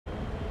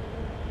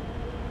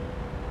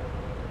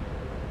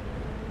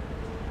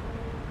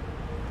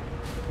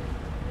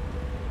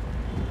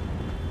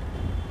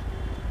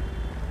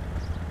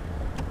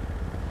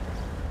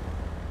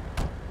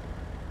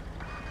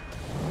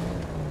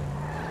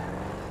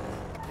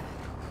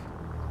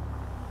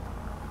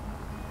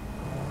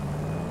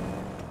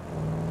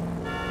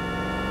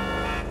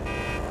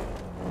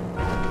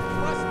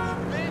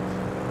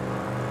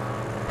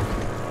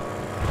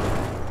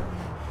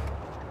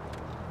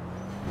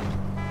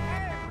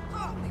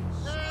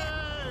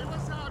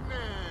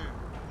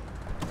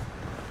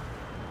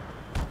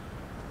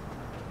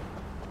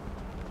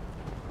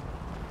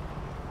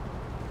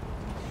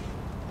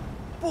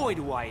Boy,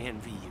 do I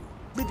envy you.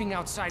 Living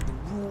outside the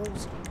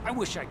rules. I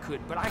wish I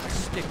could, but I have to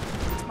stick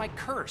with it. It's my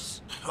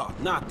curse. Oh,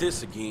 not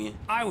this again.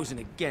 I was in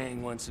a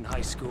gang once in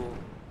high school.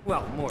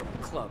 Well, more of a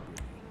club,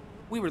 really.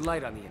 We were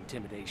light on the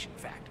intimidation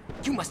factor.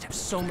 You must have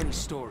so many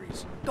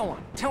stories. Go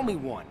on, tell me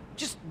one.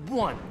 Just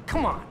one.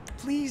 Come on,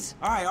 please.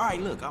 All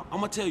right, look, I'm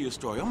gonna tell you a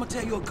story. I'm gonna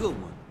tell you a good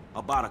one.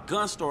 About a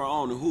gun store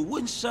owner who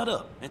wouldn't shut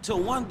up until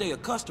one day a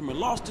customer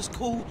lost his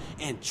cool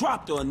and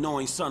dropped the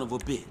annoying son of a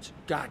bitch.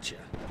 Gotcha.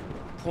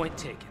 Point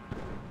taken.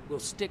 We'll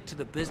stick to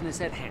the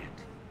business at hand.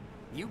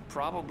 You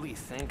probably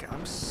think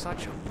I'm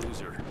such a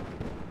loser.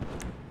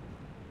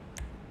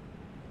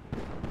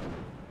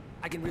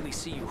 I can really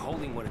see you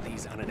holding one of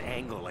these on an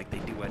angle like they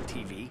do on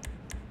TV.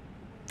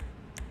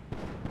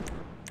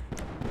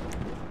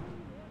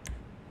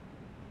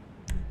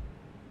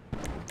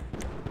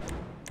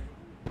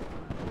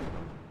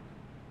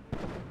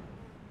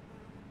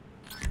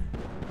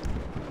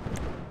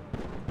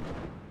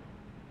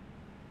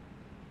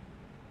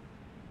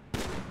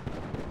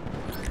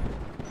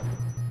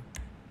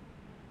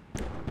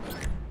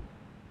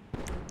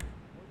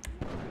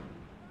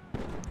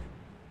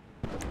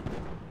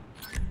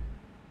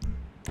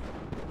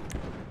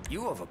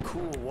 You have a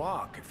cool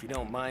walk, if you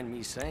don't mind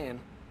me saying.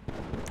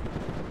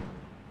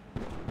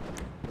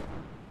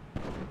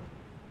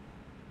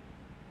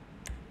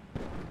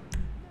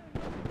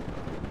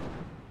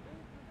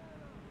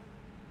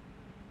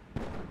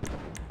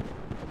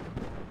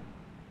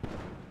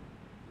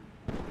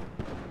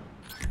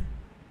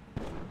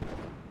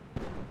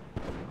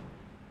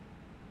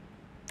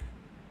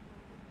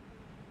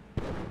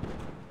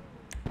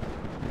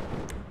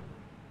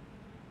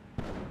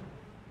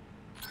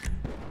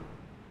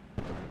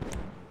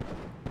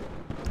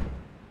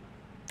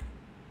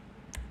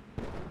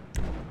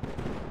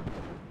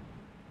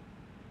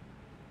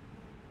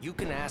 You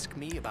can ask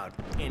me about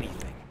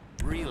anything.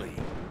 Really,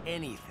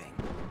 anything.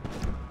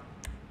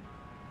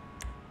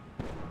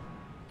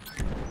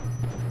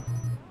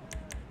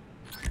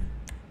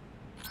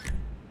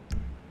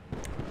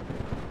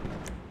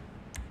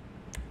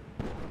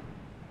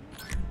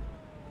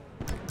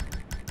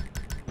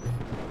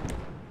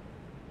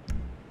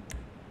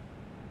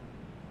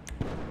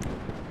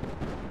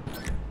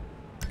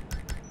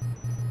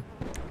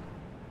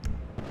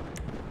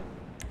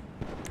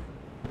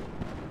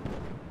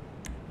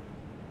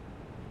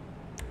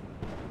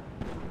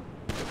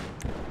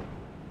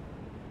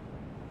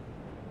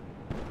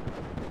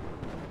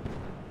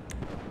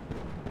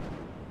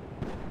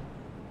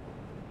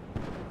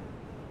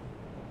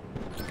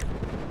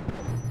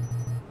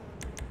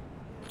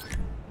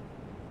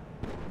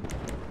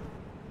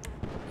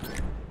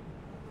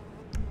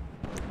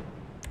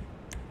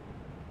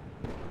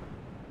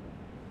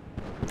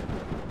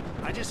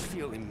 I just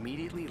feel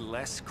immediately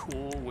less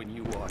cool when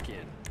you walk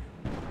in.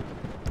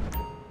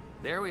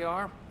 There we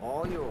are,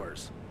 all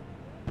yours.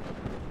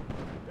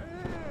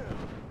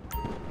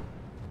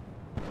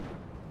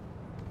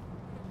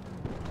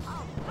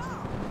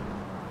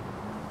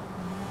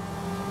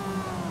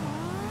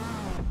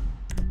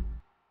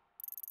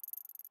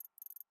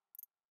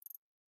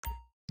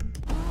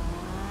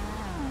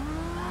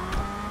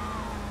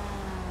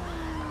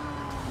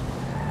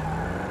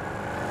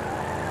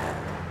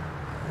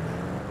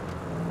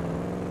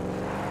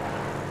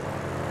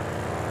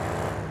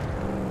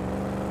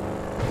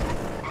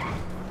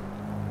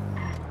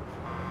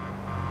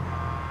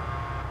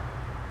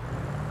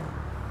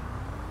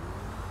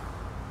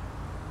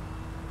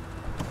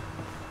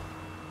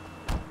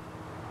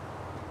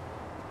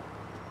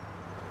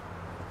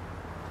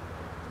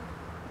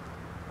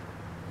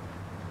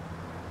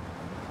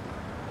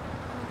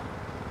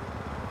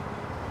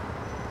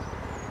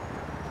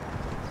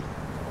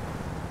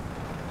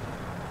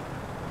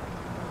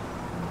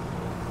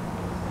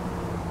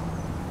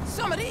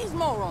 Some of these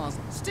morons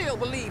still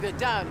believe in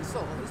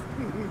dinosaurs.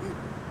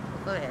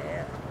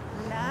 Well,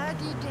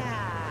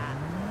 la-di-da.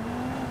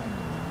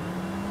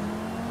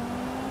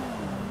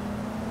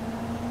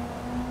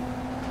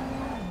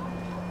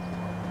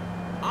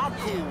 I'm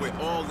cool with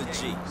all the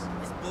G's.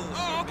 It's bullshit.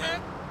 Oh, okay.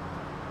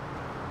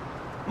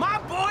 My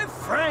boy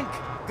Frank,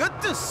 good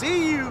to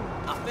see you.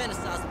 I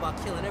fantasize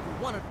about killing every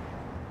one of them.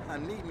 I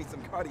need me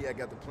some cardiac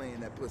after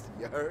playing that pussy,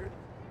 you heard?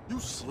 You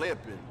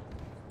slipping.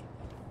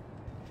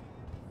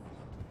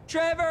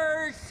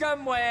 Trevor's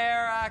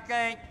somewhere, I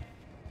think.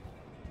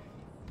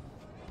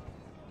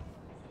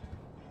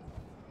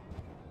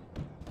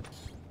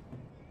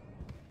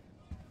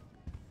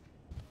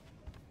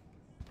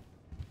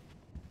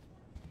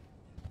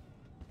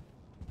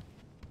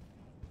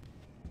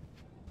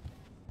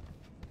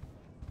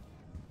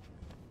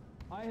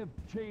 I have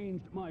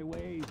changed my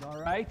ways,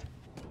 all right?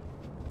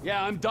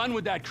 Yeah, I'm done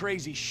with that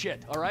crazy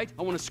shit, all right?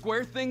 I want to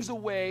square things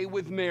away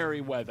with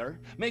Merryweather,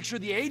 make sure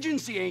the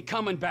agency ain't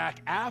coming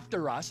back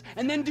after us,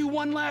 and then do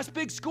one last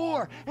big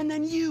score, and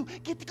then you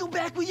get to go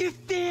back with your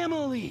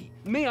family.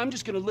 Me, I'm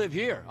just gonna live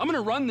here. I'm gonna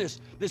run this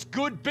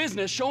good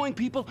business showing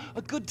people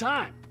a good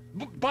time.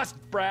 Bust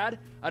Brad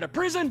out of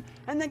prison,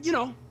 and then, you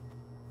know,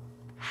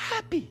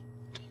 happy.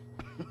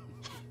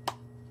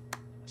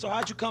 So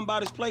how'd you come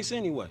by this place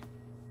anyway?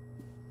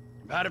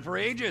 I've had it for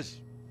ages.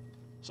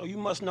 So you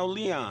must know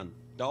Leon,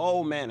 the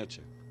old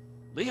manager.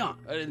 Leon?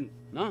 I didn't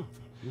know.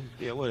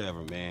 Yeah,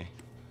 whatever, man.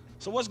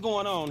 So what's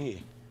going on here?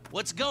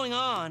 What's going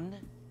on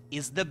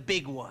is the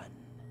big one.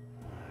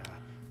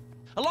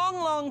 A long,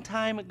 long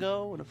time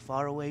ago in a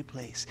faraway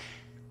place,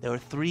 there were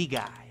 3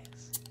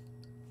 guys.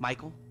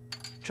 Michael,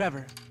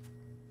 Trevor,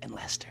 and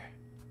Lester.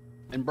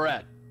 And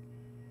Brad.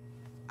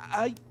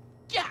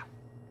 Yeah.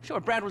 Sure,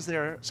 Brad was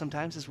there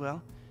sometimes as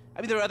well. I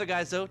mean, there were other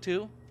guys, though,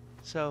 too.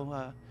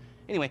 So,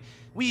 anyway,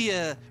 we,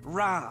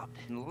 robbed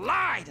and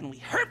lied and we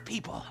hurt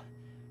people.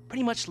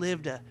 Pretty much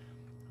lived a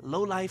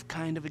low-life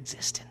kind of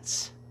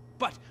existence.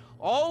 But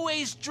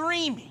always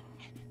dreaming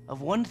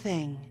of one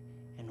thing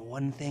and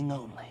one thing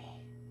only.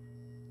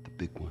 The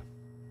big one.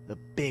 The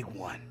big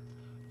one.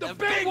 The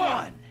big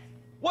one!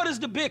 What is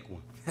the big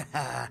one?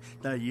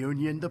 The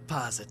Union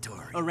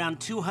Depository.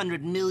 Around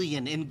 200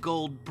 million in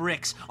gold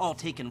bricks, all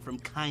taken from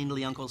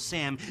kindly Uncle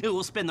Sam, who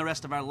will spend the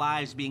rest of our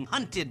lives being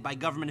hunted by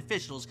government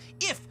officials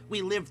if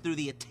we live through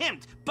the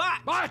attempt.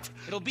 But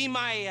it'll be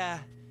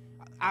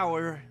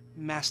our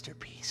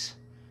masterpiece.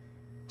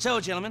 So,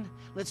 gentlemen,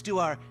 let's do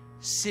our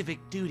civic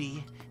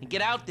duty and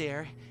get out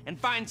there and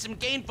find some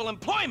gainful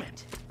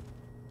employment.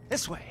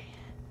 This way.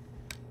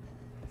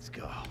 Let's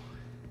go.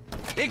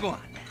 Big one.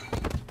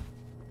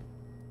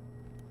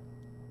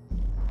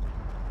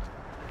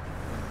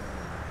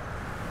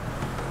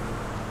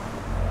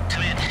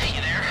 Come in.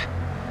 You there?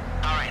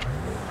 All right.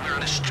 We're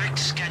on a strict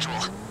schedule.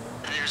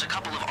 There's a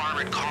couple of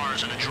armored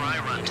cars on a dry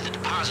run to the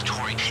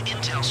depository.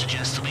 Intel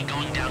suggests they'll be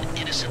going down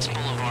Innocence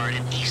Boulevard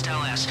in East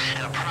LS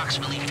at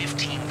approximately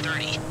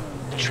 15:30.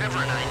 Trevor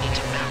and I need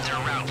to map their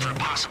route for a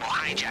possible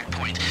hijack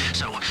point,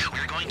 so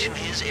we're going to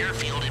his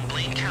airfield in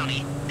Blaine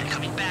County and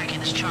coming back in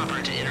his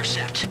chopper to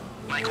intercept.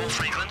 Michael,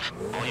 Franklin,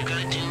 all you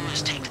gotta do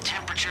is take the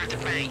temperature at the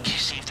bank,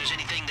 see if there's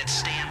anything that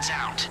stands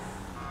out.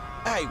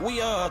 Hey,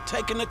 we,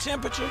 taking the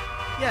temperature?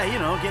 Yeah, you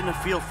know, getting a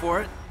feel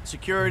for it.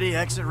 Security,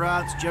 exit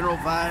routes, general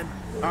vibe.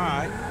 All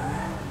right.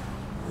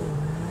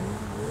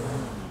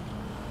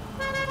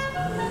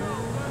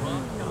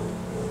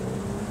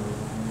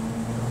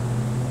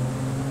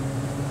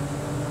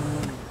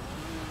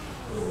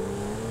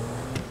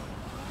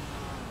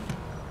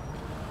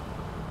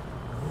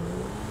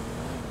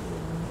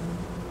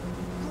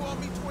 You owe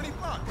me $20.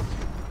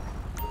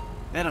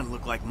 That doesn't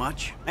look like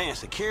much. Man,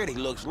 security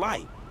looks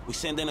light. We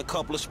send in a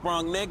couple of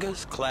sprung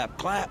niggas, clap,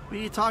 clap. What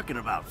are you talking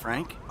about,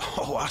 Frank?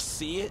 Oh, I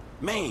see it.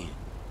 Man,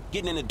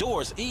 getting in the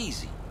door is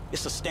easy.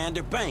 It's a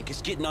standard bank.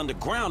 It's getting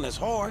underground that's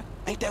hard.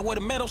 Ain't that where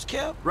the metal's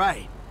kept?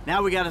 Right.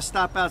 Now we gotta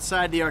stop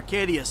outside the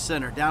Arcadia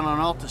Center down on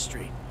Alta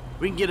Street.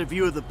 We can get a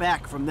view of the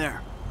back from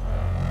there.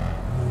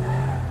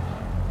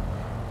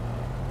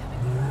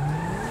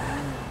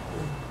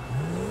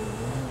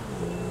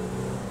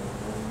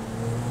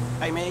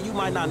 Hey, man, you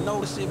might not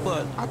notice it,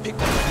 but I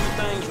picked up a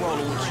few things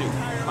rolling with you.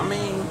 I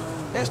mean,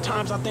 there's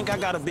times I think I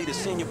gotta be the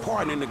senior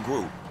partner in the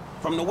group.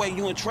 From the way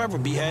you and Trevor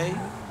behave.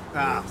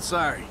 Ah,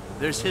 sorry.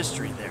 There's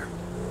history there.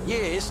 Yeah,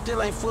 it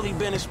still ain't fully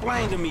been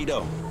explained to me,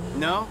 though.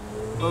 No?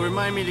 Well,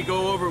 remind me to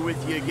go over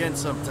with you again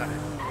sometime.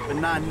 But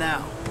not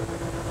now.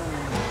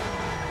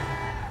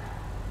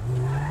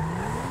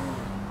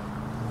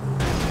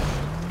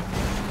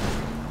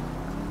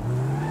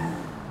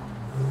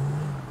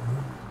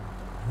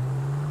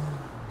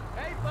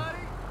 Hey,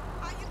 buddy.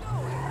 How you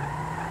doing?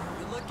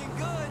 You're looking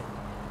good.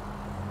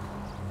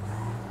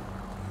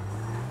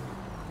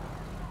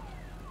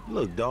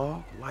 Look,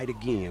 dawg, light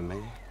again,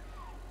 man.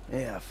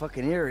 Yeah,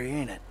 fucking eerie,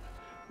 ain't it?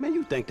 Man,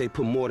 you think they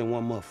put more than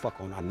one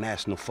motherfucker on our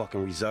national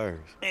fucking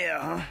reserves? Yeah,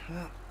 huh?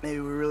 Well,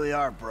 maybe we really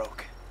are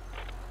broke.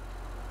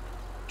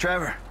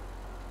 Trevor,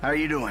 how are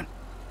you doing?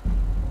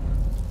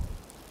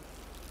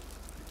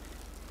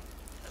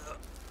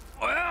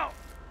 Well,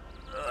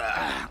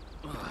 I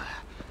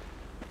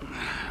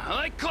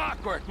like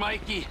clockwork,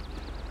 Mikey.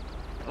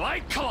 I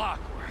like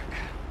clockwork.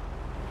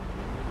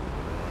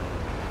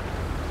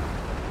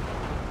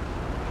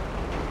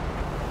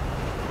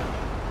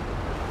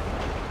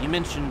 You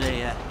mentioned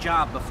a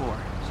job before.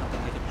 Something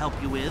I could help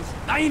you with?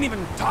 I ain't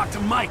even talked to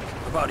Mike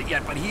about it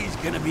yet, but he's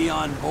gonna be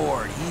on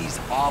board. He's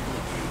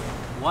obligated.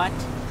 What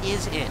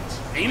is it?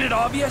 Ain't it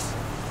obvious?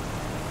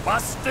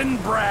 Bustin'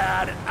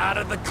 Brad out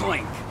of the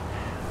clink.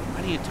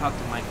 Why do you talk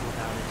to Michael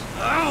about it?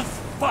 Oh,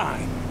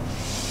 fine.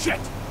 Shit.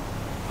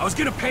 I was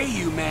gonna pay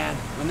you, man,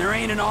 when there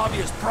ain't an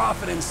obvious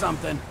profit in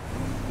something.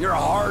 You're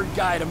a hard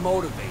guy to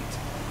motivate.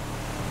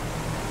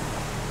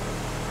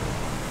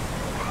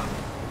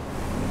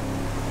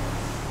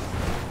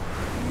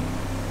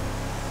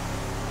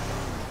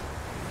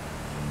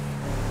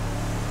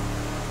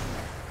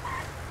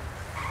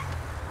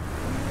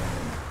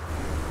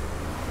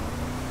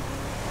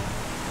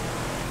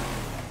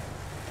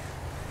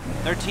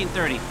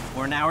 $13:30.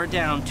 We're an hour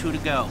down, 2 to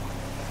go.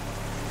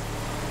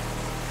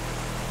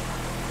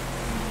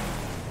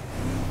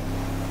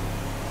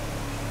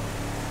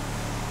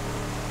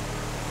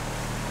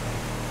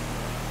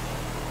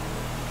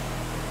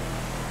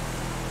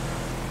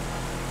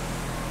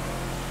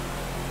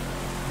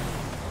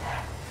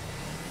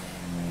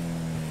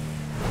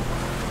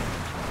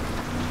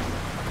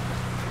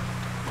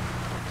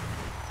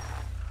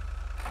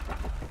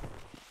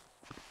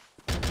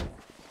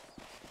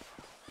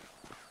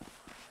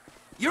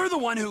 You're the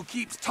one who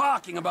keeps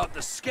talking about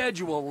the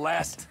schedule,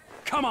 Lest.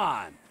 Come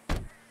on.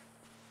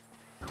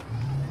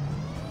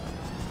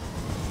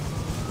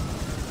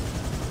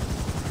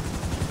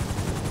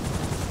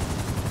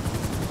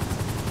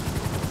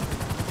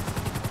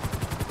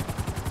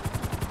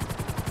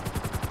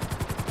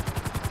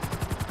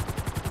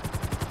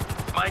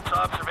 Mike's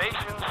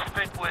observations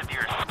fit with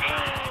your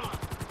scheme?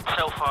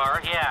 So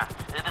far, yeah.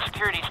 The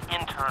security's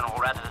internal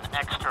rather than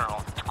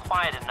external. It's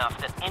quiet enough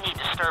that any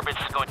disturbance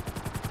is going...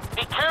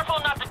 Be careful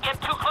not to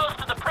get too close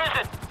to the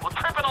prison. We'll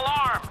trip an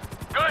alarm.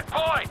 Good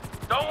point.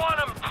 Don't want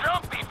them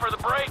jumpy for the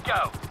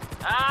breakout.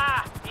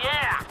 Ah,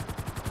 yeah.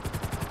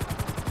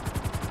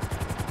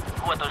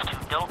 What those two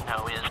don't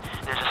know is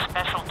there's a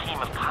special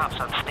team of cops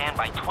on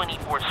standby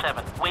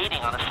 24/7, waiting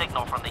on a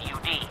signal from the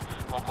UD.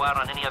 Won't go out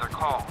on any other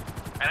call.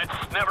 And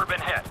it's never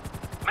been hit.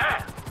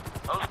 Man,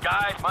 those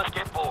guys must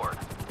get bored.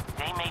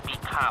 They may be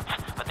cops,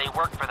 but they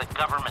work for the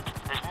government.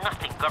 There's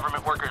nothing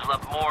government workers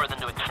love more than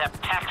to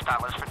accept tax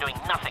dollars for doing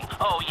nothing.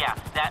 Oh yeah,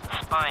 that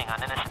and spying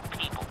on innocent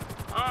people.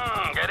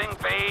 Getting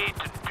paid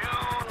to do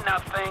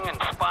nothing and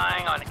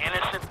spying on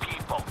innocent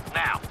people.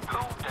 Now, who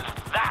does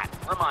that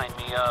remind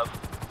me of?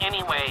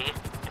 Anyway,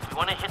 if we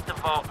want to hit the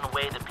vault in a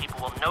way that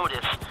people will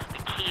notice, the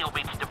key will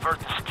be to divert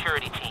the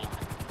security team.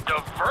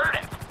 Divert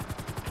it?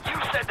 You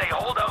said they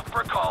hold out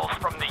for calls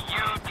from the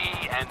UD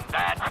and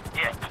that's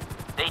it.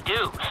 They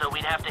do, so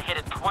we'd have to hit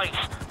it twice.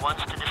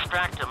 Once to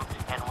distract them,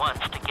 and once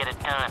to get it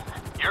done.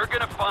 You're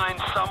gonna find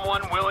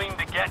someone willing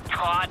to get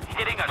caught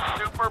hitting a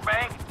super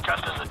bank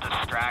just as a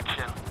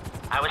distraction?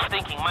 I was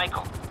thinking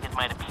Michael. It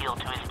might appeal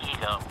to his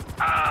ego.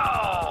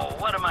 Oh,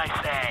 what am I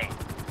saying?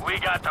 We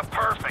got the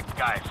perfect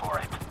guy for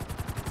it.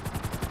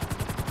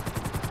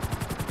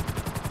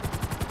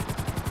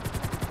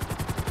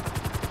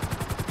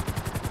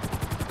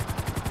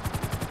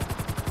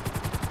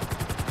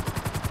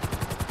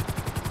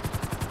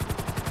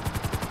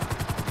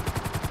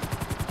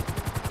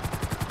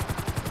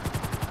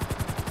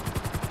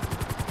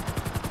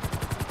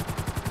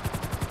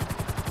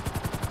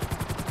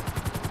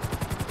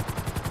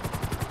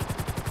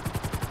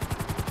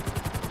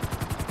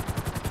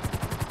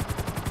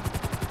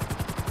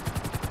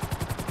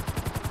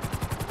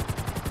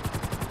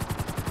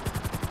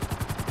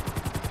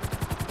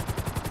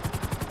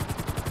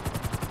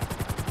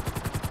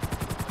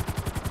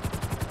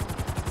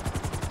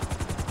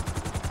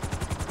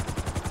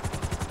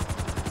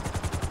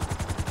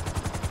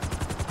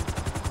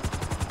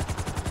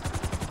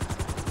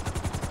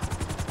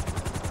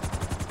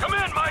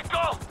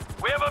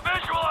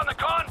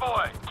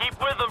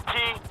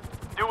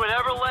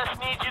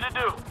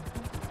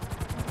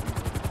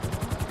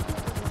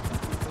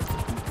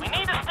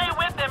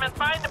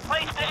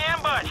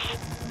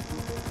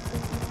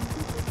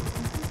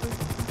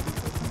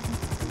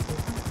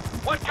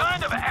 What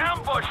kind of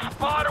ambush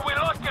spot are we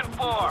looking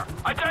for?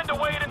 I tend to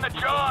wait in the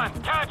John,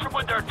 catch them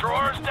with their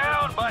drawers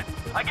down, but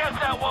I guess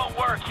that won't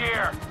work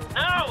here.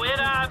 No, it,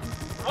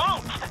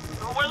 won't.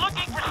 We're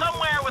looking for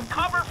somewhere with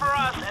cover for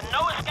us and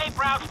no escape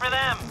routes for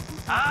them.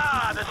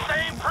 Ah, the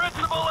same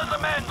principle as a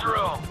men's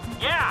room.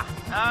 Yeah,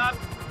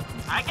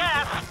 I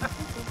guess.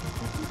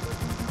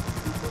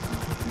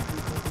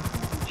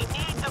 We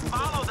need to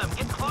follow them.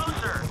 Get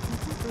closer.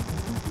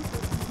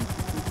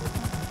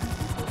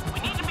 We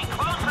need to be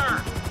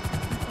closer.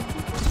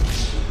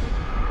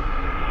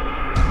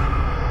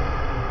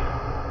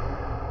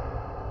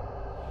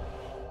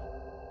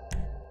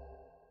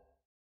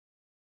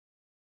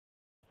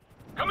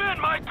 Come in,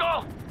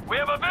 Michael. We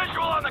have a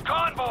visual on the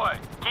convoy.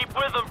 Keep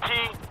with them,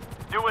 T.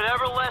 Do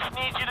whatever Les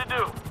needs you to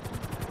do.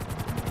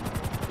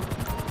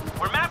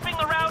 We're mapping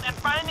the route and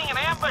finding an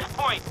ambush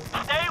point.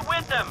 Stay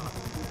with them.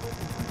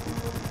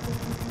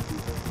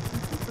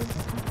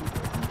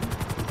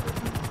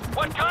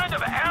 What kind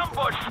of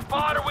ambush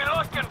spot are we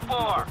looking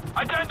for?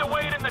 I tend to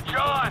wait in the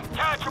John,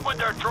 catch them with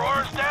their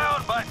drawers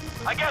down, but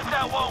I guess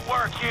that won't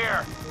work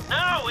here.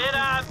 No, it,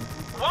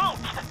 won't.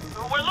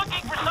 We're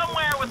looking for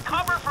somewhere with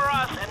cover for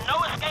us and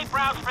no escape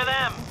routes for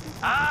them.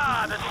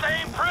 Ah, the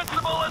same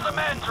principle as a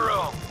men's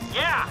room.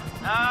 Yeah,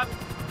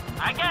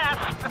 I guess.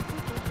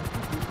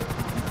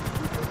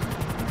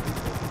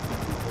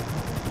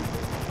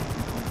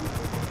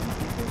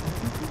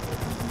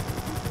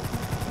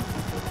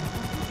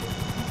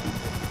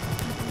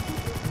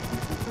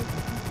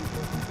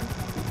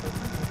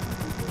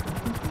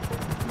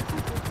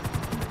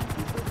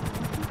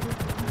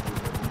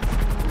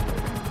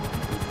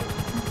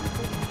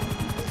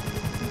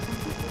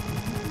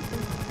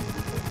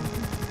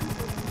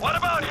 What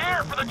about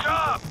here for the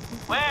job?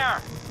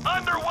 Where?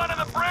 Under one of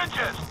the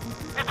bridges.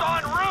 It's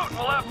en route and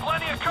we'll have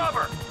plenty of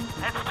cover.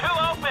 It's too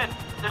open.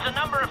 There's a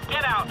number of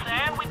get-outs,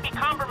 and we'd be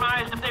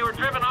compromised if they were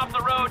driven off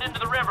the road into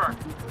the river.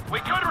 We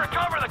could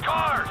recover the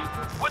cars.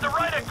 With the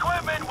right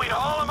equipment, we'd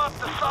haul them up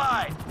the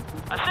side.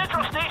 A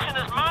central station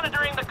is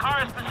monitoring the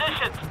car's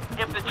positions.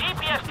 If the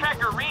GPS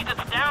tracker reads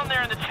it's down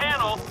there in the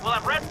channel, we'll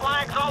have red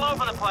flags all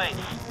over the place.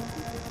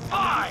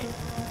 Fine.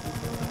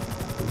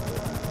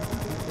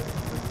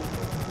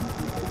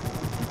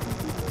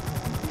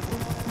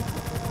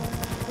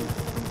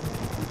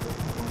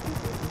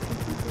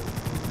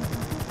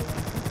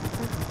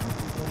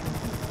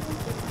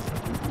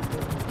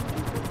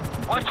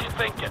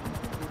 thinking?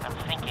 I'm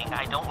thinking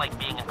I don't like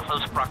being in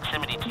close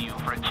proximity to you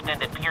for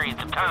extended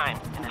periods of time,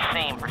 and the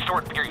same for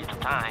short periods of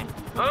time.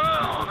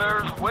 Oh,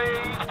 there's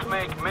ways to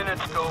make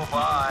minutes go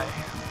by.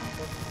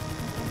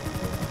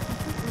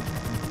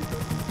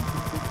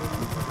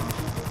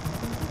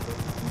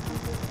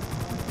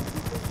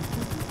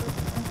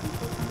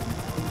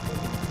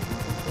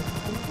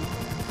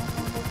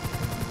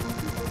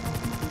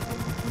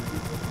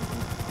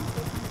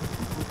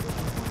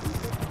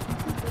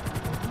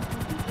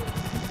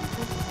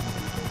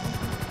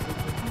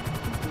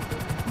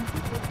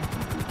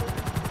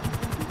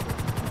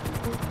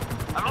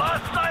 I've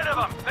lost sight of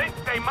them. Think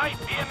they might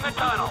be in the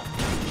tunnel.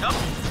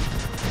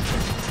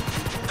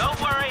 Don't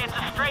worry, it's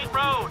a straight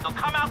road. They'll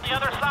come out the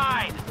other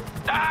side.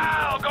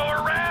 I'll go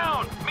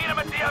around. Meet them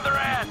at the other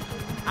end.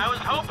 I was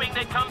hoping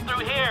they'd come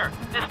through here.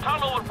 This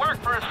tunnel would work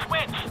for a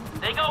switch.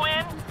 They go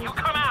in, you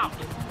come out.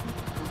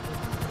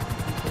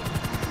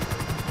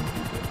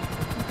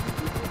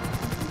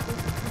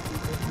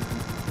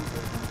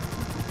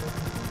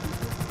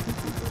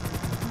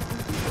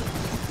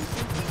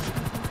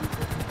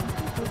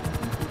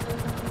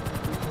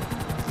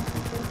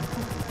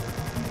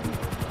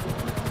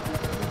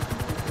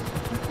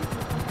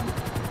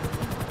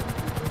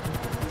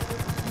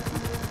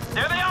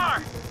 There they are!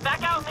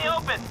 Back out in the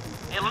open.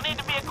 It'll need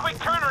to be a quick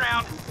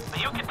turnaround,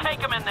 but you can take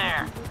them in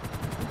there.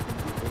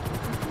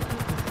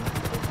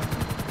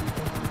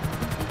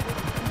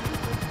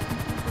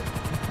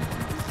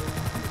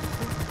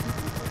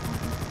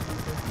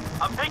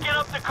 I'm picking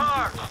up the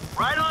cars.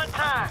 Right on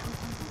time.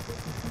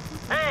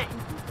 Hey,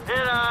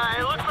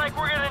 it looks like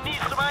we're gonna need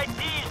some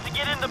IDs to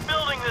get in the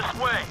building this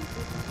way.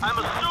 I'm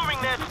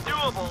assuming that's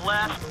doable,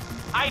 Les.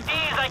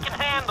 IDs I can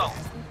handle.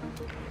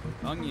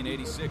 Onion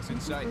 86 in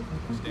sight.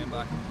 Stand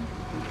by.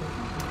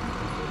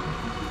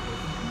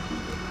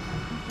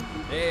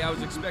 Hey, I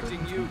was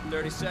expecting you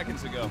 30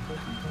 seconds ago.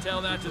 Tell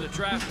that to the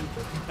traffic.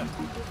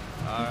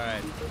 All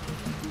right.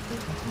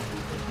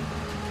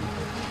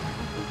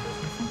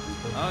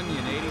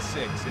 Onion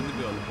 86 in the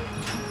building.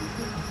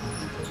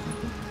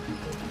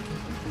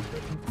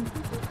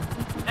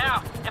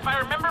 Now, if I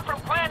remember from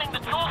planning the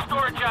tool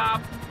store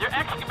job, they're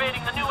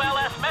excavating the new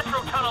LS Metro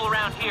tunnel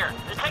around here.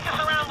 They take us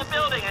around the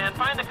building and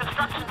find the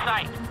construction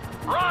site.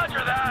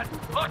 Roger that.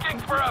 Looking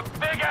for a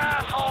big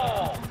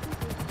asshole.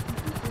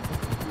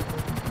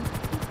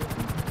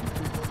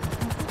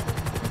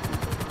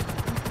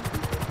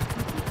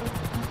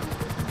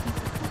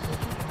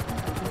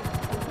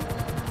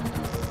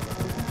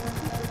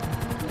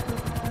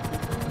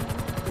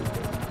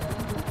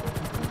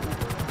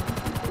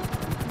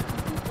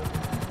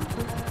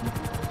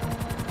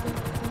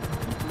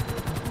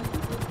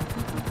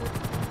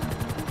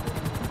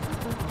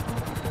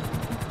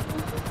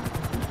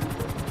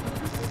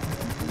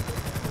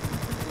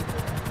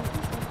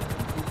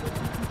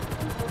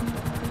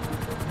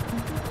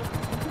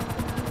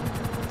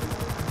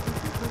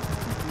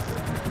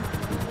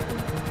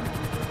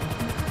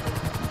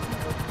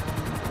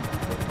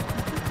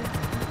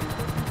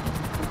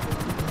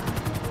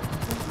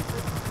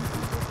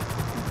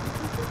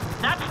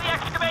 That's the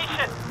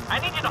excavation. I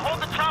need you to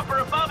hold the chopper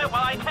above it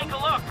while I take a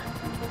look.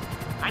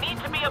 I need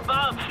to be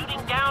above,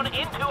 shooting down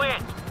into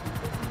it.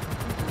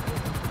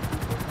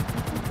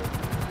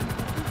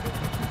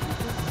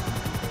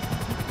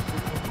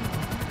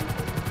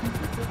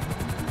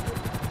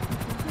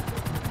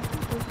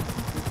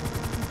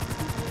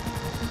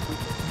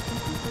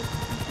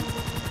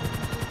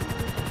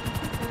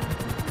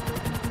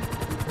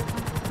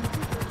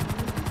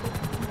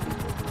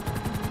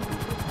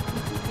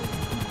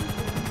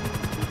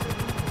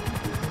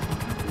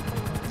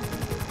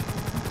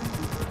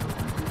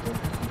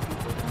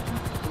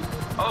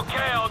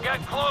 Okay, I'll get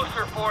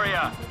closer for you.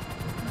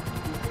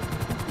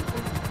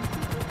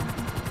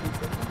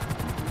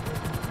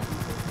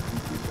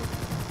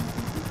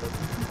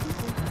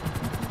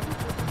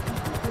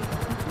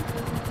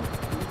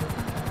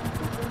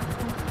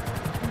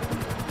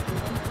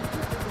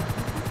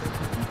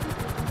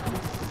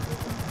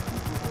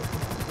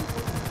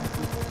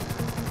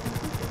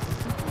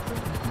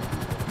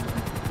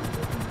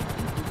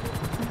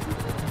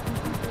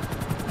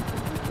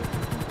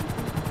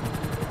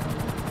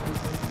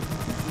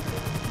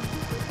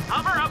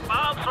 Hover up,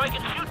 Bob, so I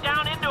can shoot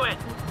down into it.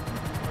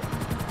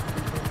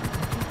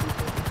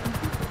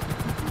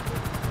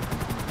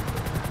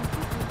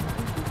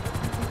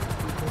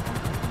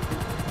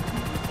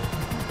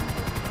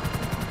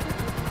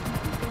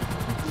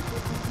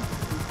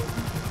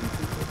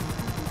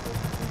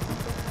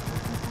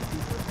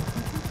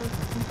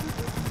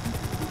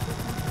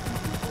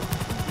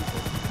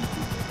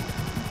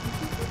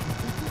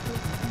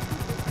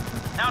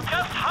 Now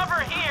just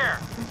hover here.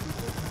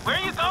 Where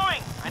are you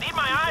going? I need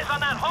my eyes on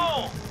that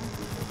hole.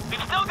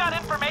 We've still got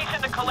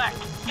information to collect.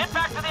 Get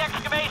back to the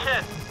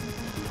excavation.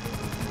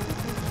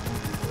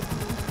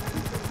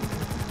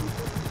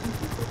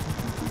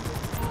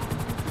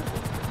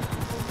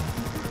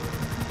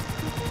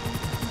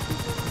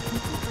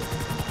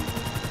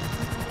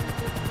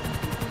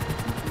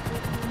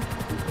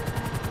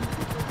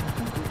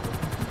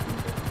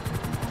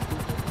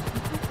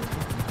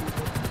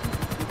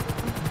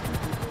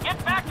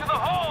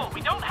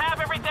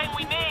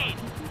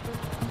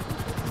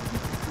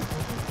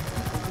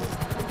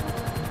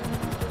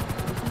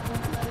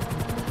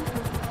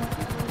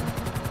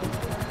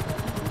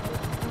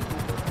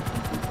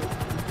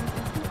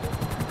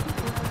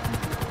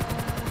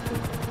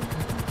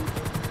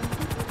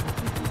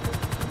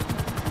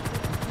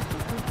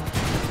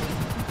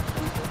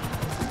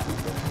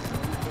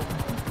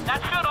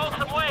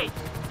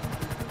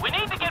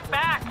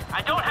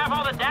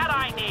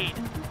 need.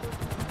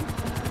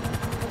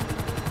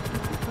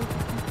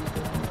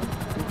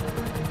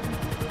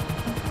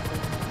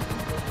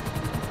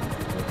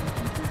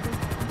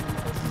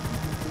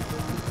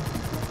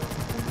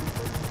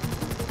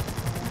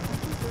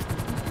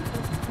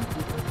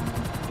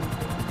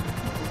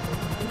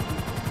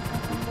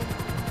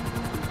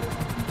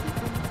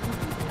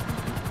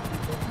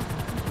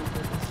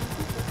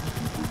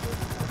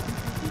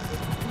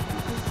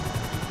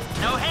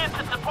 No hints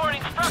at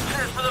supporting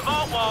structures for the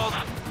vault walls.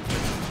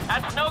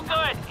 That's no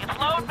good. It's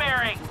load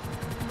bearing.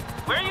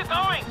 Where are you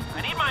going?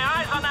 I need my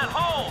eyes on that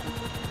hole.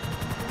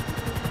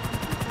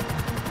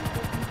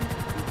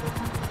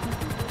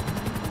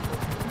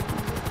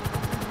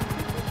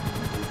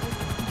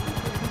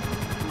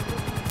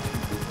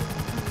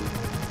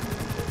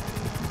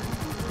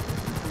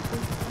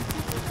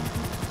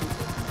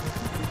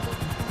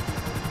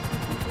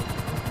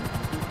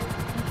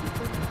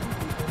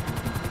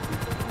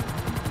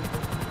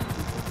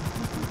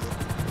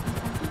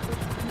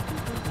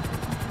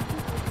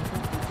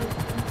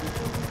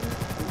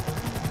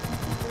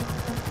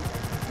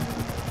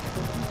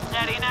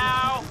 Steady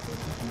now.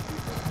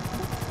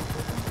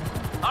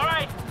 All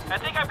right, I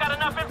think I've got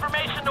enough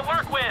information to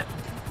work with.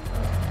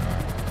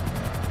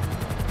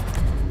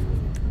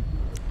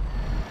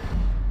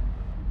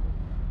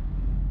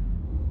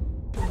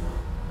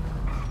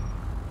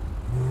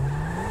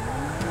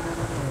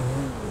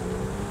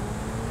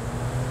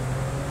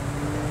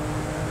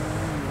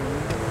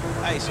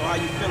 Hey, so how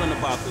you feeling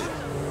about this?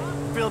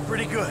 Feel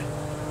pretty good.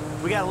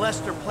 We got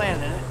Lester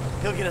planning it.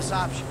 He'll get us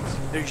options.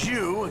 There's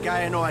you, a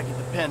guy I know I can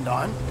depend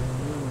on.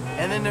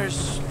 And then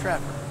there's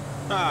Trevor.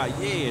 Ah,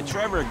 yeah,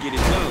 Trevor will get it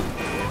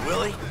done.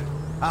 Will he?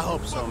 I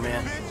hope so,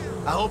 man.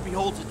 I hope he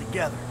holds it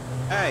together.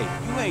 Hey,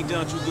 you ain't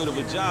done too good of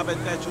a job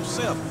at that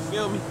yourself, you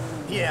feel me?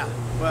 Yeah,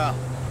 well,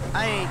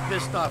 I ain't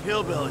pissed off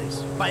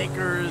hillbillies,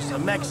 bikers, a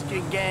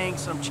Mexican gang,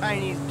 some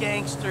Chinese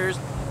gangsters,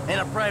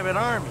 and a private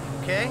army,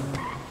 okay?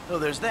 So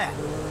there's that.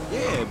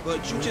 Yeah,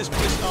 but you just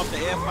pissed off the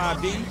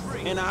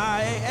FIB and the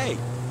IAA.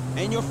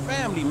 And your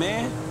family,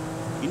 man.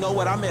 You know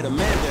what, I met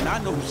Amanda and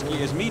I know who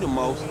scares me the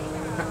most.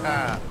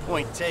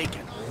 Point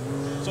taken.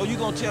 So you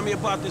gonna tell me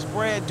about this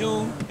Brad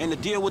dude and the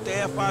deal with the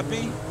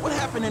FIB? What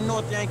happened in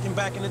North Yankton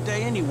back in the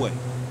day anyway?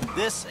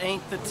 This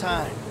ain't the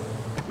time.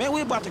 Man,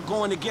 we about to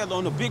go in together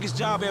on the biggest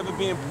job ever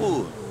being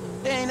pulled.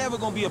 There ain't ever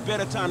gonna be a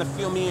better time to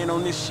fill me in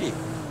on this shit.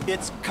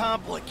 It's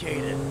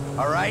complicated,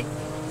 all right?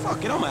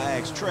 Fuck it, I'ma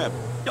ask Trevor.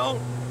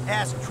 Don't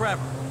ask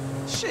Trevor.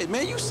 Shit,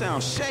 man, you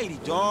sound shady,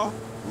 dawg.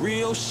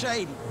 Real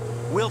shady.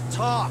 We'll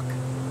talk,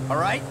 all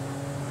right?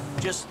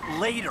 Just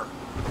later.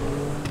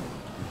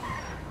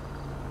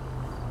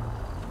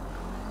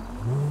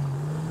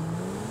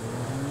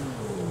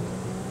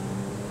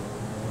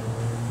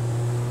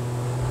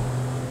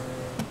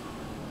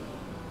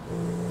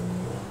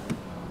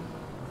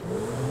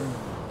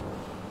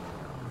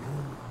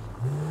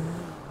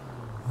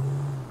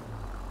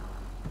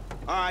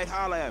 All right,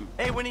 holla at me.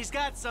 Hey, when he's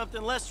got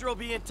something, Lester will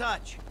be in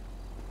touch.